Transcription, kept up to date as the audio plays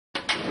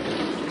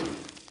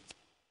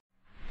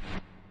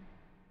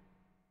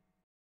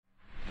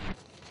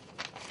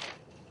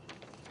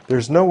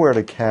There's nowhere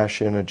to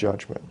cash in a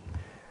judgment.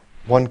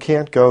 One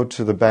can't go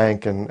to the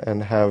bank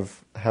and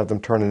have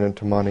them turn it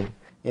into money.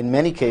 In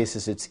many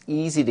cases, it's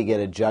easy to get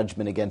a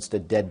judgment against a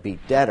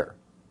deadbeat debtor.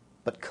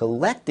 But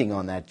collecting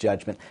on that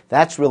judgment,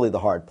 that's really the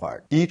hard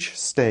part. Each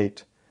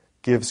state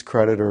gives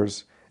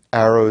creditors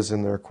arrows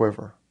in their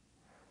quiver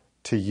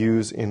to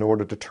use in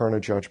order to turn a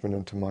judgment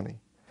into money.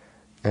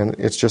 And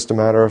it's just a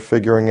matter of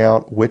figuring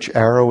out which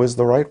arrow is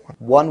the right one.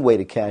 One way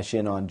to cash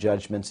in on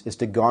judgments is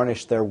to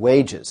garnish their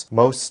wages.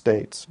 Most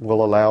states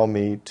will allow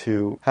me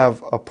to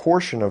have a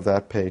portion of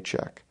that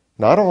paycheck,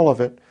 not all of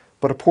it,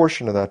 but a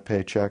portion of that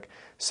paycheck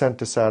sent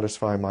to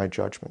satisfy my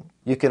judgment.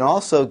 You can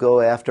also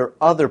go after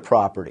other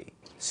property,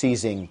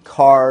 seizing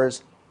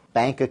cars,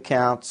 bank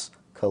accounts,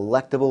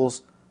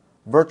 collectables,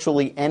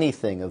 virtually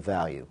anything of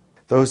value.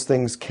 Those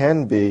things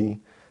can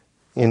be,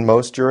 in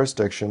most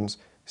jurisdictions,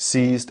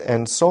 seized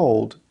and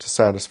sold to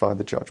satisfy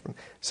the judgment.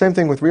 Same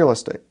thing with real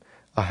estate.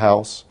 A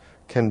house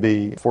can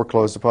be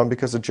foreclosed upon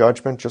because a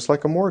judgment, just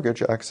like a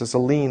mortgage, acts as a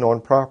lien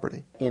on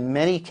property. In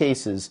many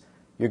cases,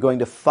 you're going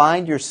to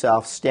find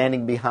yourself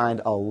standing behind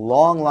a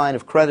long line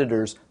of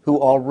creditors who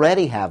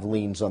already have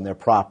liens on their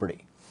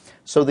property.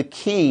 So the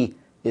key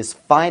is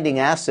finding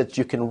assets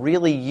you can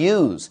really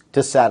use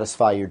to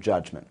satisfy your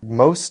judgment.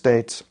 Most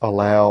states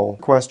allow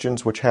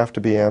questions which have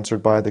to be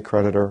answered by the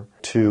creditor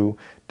to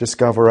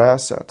discover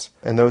assets.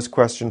 And those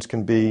questions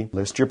can be,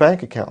 list your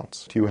bank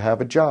accounts. Do you have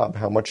a job?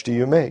 How much do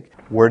you make?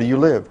 Where do you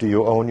live? Do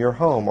you own your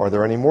home? Are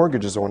there any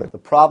mortgages on it? The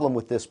problem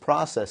with this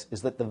process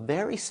is that the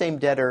very same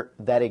debtor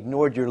that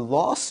ignored your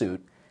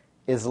lawsuit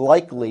is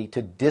likely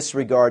to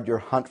disregard your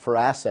hunt for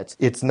assets.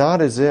 It's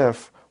not as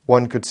if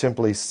one could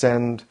simply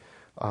send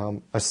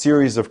a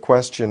series of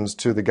questions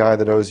to the guy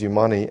that owes you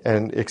money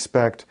and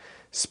expect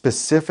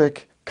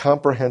specific,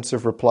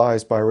 comprehensive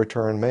replies by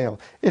return mail.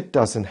 It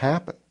doesn't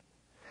happen.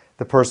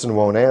 The person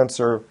won't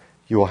answer.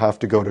 You will have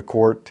to go to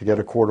court to get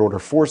a court order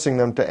forcing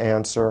them to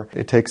answer.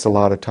 It takes a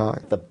lot of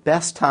time. The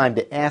best time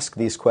to ask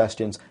these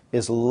questions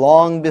is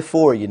long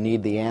before you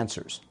need the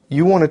answers.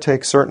 You want to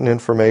take certain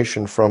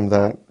information from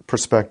that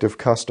prospective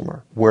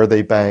customer, where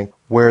they bank,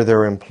 where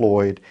they're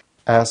employed,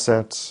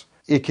 assets.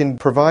 It can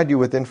provide you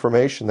with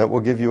information that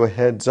will give you a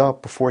heads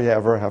up before you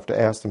ever have to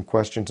ask them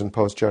questions in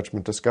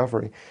post-judgment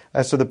discovery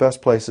as to the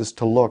best places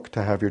to look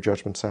to have your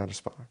judgment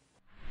satisfied.